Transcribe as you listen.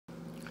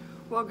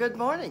Well, good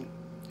morning.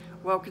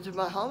 Welcome to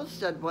my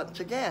homestead once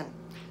again.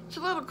 It's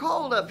a little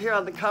cold up here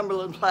on the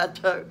Cumberland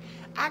Plateau.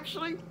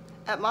 Actually,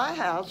 at my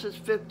house it's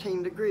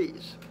 15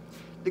 degrees.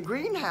 The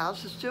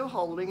greenhouse is still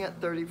holding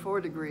at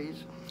 34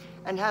 degrees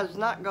and has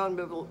not gone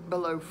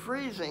below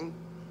freezing,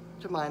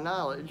 to my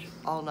knowledge,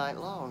 all night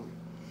long.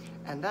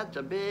 And that's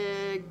a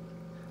big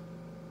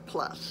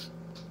plus.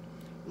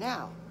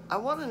 Now, I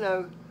want to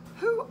know,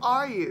 who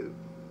are you?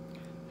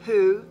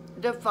 Who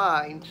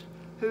defines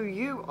who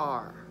you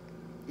are?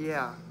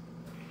 Yeah.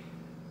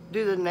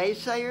 Do the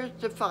naysayers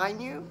define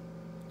you?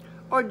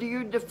 Or do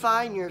you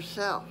define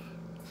yourself?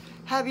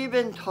 Have you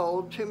been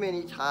told too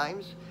many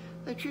times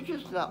that you're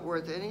just not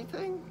worth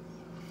anything?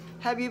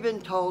 Have you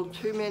been told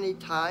too many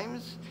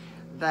times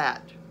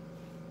that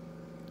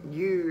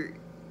you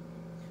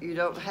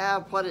don't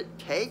have what it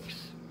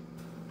takes?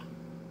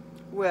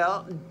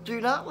 Well, do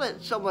not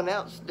let someone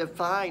else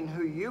define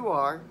who you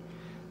are.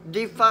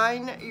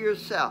 Define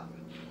yourself.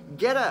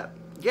 Get up,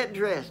 get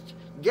dressed,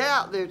 get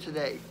out there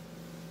today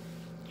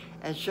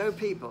and show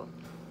people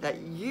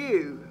that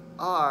you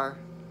are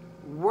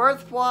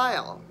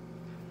worthwhile,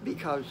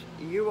 because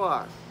you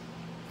are.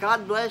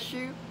 God bless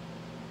you.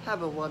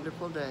 Have a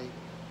wonderful day.